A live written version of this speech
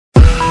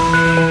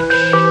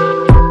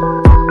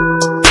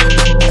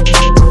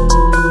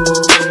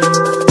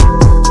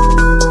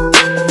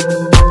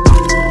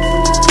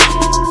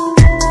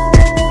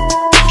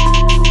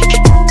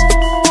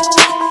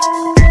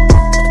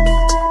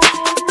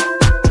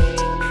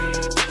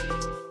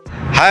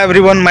Hi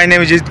everyone, my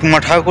name is Ajeet Kumar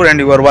Thakur and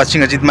you are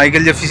watching Ajeet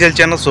Michael's official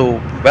channel. So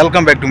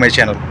welcome back to my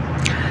channel.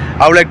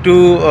 I would like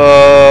to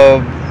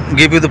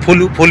give you the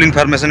full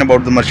information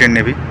about the merchant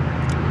navy.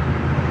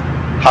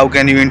 How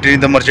can you enter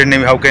in the merchant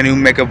navy? How can you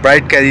make a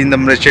bright carry in the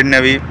merchant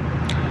navy?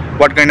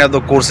 What kind of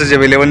the courses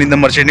available in the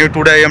merchant navy?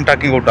 Today I am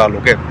talking about all.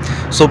 Okay,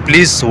 so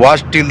please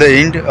watch till the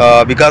end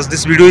because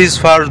this video is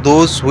for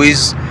those who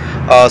is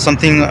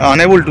something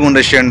unable to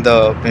understand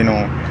the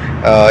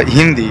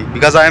Hindi,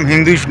 because I am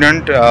Hindu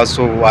student,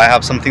 so I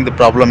have something the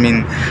problem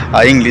in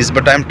English,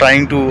 but I am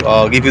trying to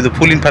give you the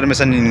full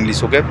information in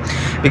English. Okay,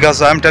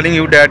 because I am telling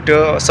you that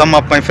some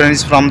of my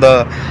friends from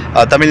the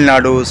Tamil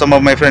Nadu, some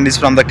of my friends is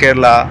from the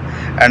Kerala,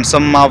 and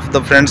some of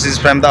the friends is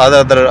from the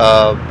other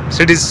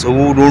cities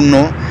who don't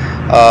know,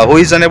 who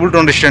is unable to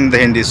understand the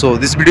Hindi. So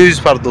this video is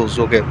for those.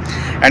 Okay,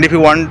 and if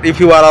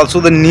you are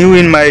also the new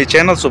in my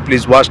channel, so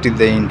please watch till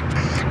the end,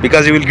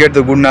 because you will get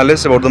the good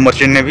knowledge about the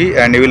merchant navy,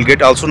 and you will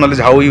get also knowledge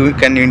how you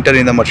can enter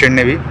in the merchant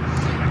navy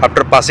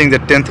after passing the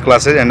 10th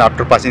classes and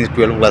after passing the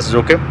 12th classes.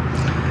 Okay,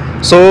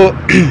 so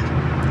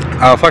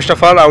first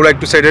of all I would like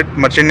to say that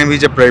merchant navy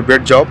is a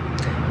private job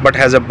but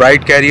has a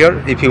bright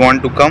career. If you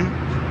want to come,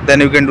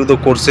 then you can do the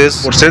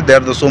courses. There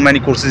are so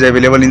many courses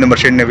available in the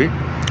merchant navy,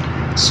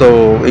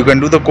 so you can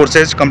do the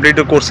courses, complete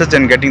the courses,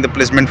 and getting the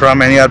placement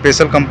from any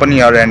RPSL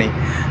company or any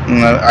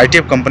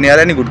ITF company or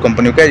any good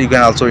company. Okay, you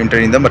can also enter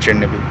in the merchant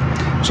navy.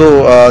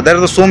 So there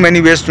are so many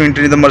ways to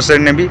enter in the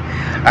merchant navy,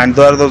 and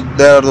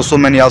there are so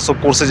many also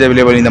courses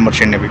available in the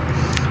merchant navy.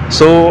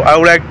 So I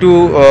would like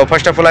to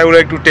first of all I would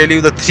like to tell you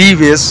the 3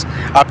 ways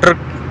after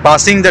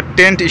passing the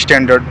 10th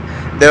standard.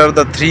 There are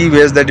the 3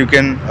 ways that you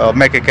can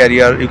make a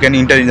career, you can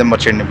enter in the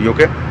merchant navy.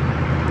 Okay,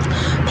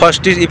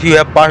 first is if you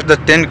have passed the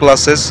 10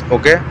 classes,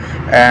 okay,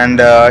 and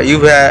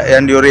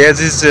and your age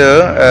is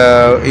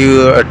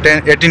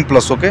 18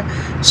 plus. Okay,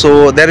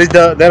 so there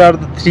are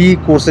the 3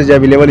 courses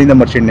available in the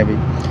merchant navy.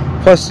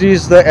 First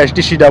is the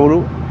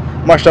STCW.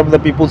 Most of the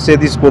people say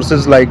these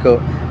courses like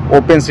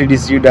Open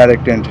CDC,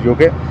 Direct Entry.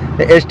 Okay,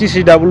 the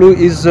STCW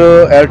is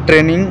a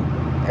training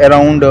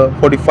around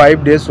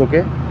 45 days.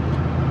 Okay,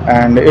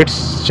 and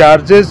its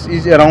charges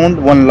is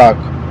around 1 lakh.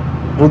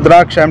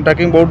 Rudraksh, I am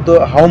talking about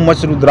the how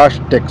much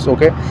Rudraksh takes.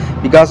 Okay,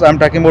 because I am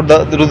talking about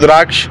the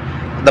Rudraksh,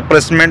 the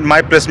placement,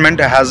 my placement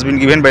has been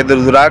given by the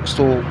Rudraksh.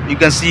 So you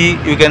can see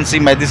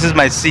this is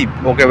my ship.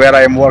 Okay, where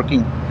I am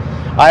working.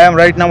 I am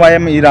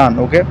in Iran.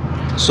 Okay,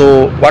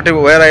 so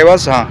where I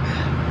was,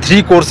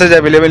 3 courses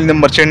available in the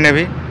merchant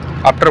navy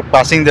after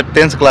passing the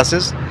 10th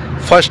classes.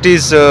 First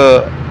is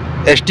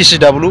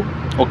STCW.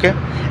 Okay,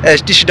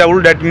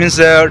 STCW, that means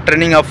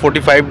training of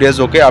 45 days.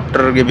 Okay,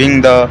 after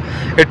giving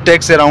it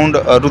takes around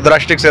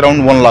Rudraksh takes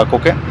around 1 lakh.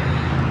 Okay,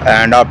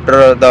 and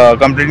after the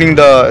completing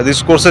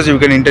these courses you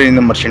can enter in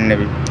the merchant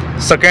navy.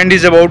 Second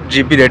is about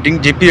GP rating.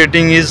 GP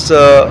rating is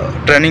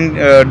training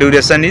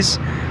duration is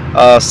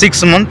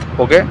 6 months.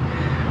 Okay,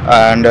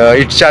 and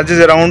it charges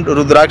around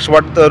Rudraksh.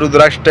 What the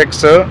Rudraksh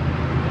takes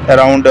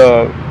around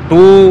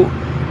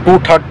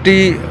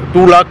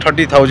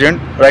 2,30,000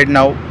 right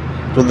now.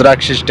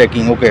 Rudraksh is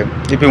taking. Okay,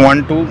 if you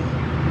want to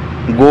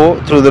go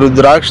through the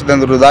Rudraksh, then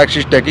the Rudraksh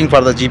is taking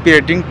for the GP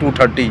rating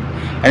 230,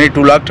 and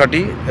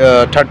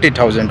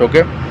 2,30,000.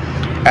 Okay,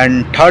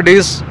 and third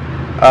is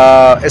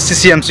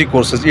CCMC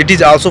courses. It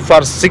is also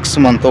for 6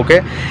 months.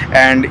 Okay,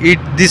 and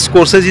this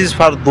courses is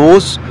for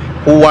those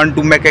who want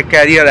to make a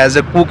career as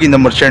a cook in the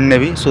merchant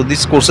navy. So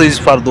this course is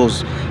for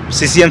those.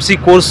 CCMC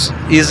course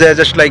is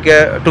just like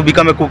to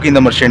become a cook in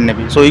the merchant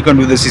navy. So you can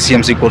do the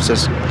CCMC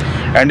courses,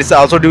 and its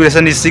also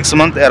duration is 6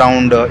 months.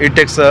 Around it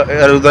takes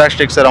Rudraksh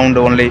takes around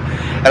 2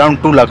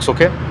 lakhs.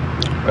 Okay,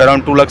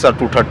 around 2 lakhs or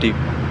 230.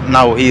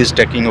 Now he is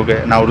taking.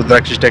 Okay, now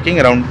Rudraksh is taking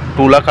around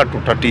 2 lakh or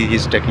 230. He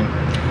is taking.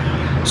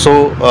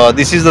 So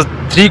this is the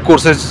 3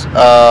 courses.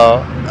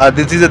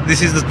 This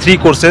is the 3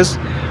 courses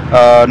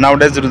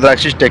nowadays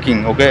Rudraksh is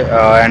taking. Okay,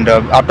 and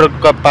after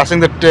passing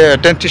the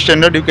 10th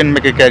standard you can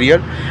make a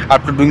career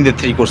after doing the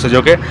 3 courses.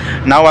 Okay,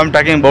 now I am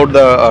talking about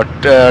the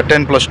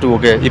 10 plus 2.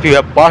 Okay, if you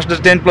have passed the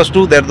 10 plus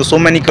 2, there are so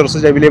many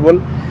courses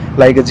available,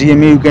 like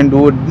GME you can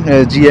do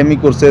GME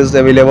courses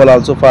available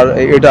also for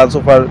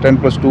 10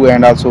 plus 2,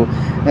 and also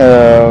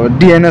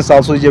DNS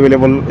also is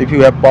available if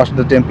you have passed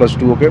the 10 plus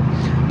 2. Okay,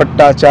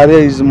 but charge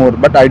is more,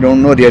 but I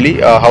don't know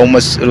really how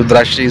much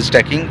Rudraksh is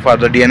taking for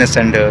the DNS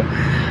and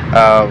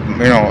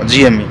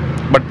GME,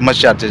 but much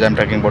charges I am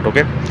talking about.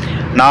 Okay,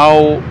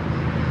 now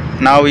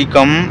we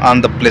come on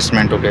the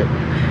placement. Okay,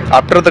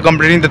 after the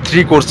completing the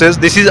 3 courses,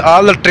 this is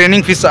all the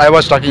training fees I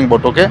was talking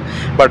about. Okay,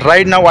 but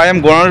right now I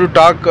am going to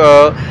talk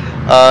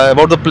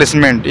about the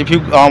placement. If you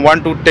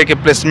want to take a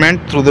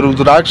placement through the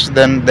Rudraksh,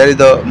 then there is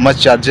the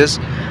much charges.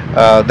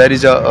 There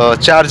is a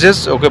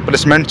charges. Okay,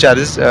 placement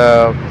charges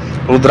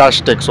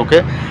Rudraksh takes.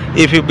 Okay,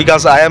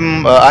 because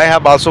I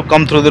have also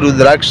come through the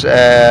Rudraksh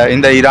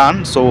in the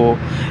Iran. So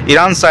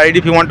Iran side,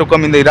 if you want to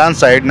come in the Iran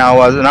side,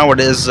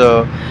 nowadays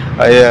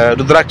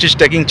Rudraksh is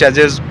taking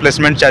charges,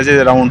 placement charges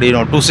around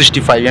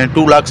 265 and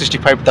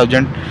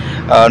 2,65,000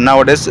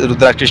 nowadays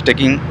Rudraksh is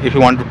taking if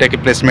you want to take a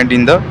placement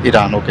in the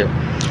Iran. Okay,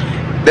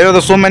 there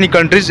are so many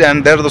countries,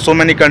 and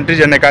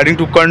and according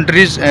to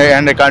countries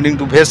and according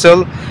to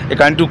vessel,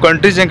 according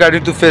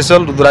to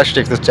vessel, Rudraksh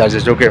takes the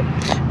charges. Okay,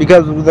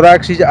 because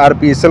Rudraksh is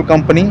RPSL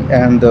company,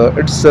 and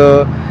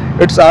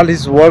it's all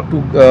his work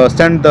to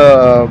send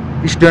the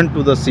student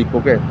to the ship.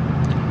 Okay,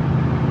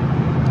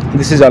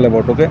 this is all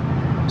about. Okay,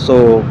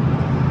 so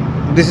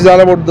this is all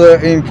about the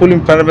full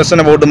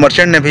information about the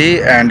merchant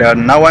navy, and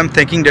now I'm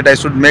thinking that I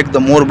should make the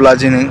more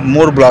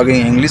blogging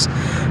in English.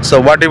 So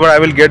whatever I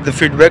will get the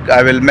feedback,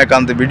 I will make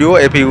on the video.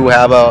 If you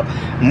have a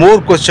more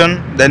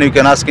question, then you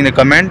can ask in a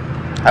comment.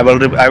 I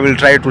will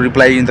try to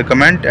reply in the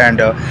comment.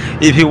 And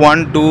if you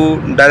want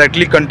to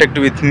directly contact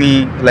with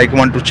me, like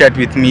want to chat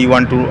with me,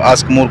 want to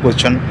ask more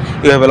question,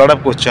 you have a lot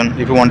of question.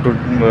 If you want to,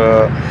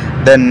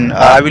 then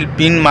I will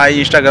pin my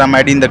Instagram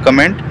ID in the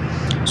comment.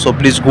 So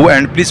please go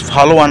and please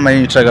follow on my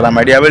Instagram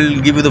ID. I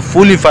will give you the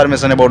full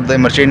information about the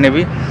merchant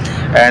navy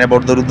and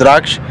about the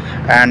Rudraksh,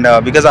 and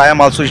because I am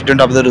also a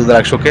student of the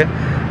Rudraksh. Okay,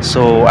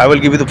 so I will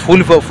give you the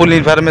full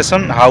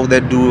information, how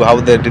they do,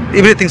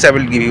 everything I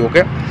will give you.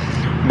 Okay,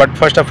 but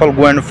first of all,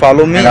 go and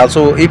follow me. And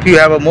also, if you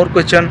have a more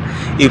question,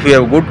 if you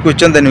have a good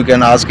question, then you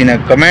can ask in a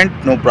comment.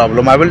 No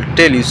problem, I will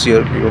tell you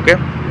surely. Okay,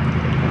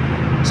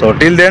 so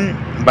till then,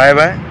 bye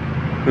bye.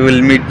 We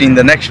will meet in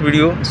the next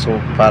video. So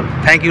far,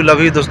 thank you,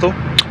 love you दोस्तों.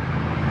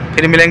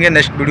 फिर मिलेंगे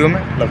next video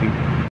में. Love you.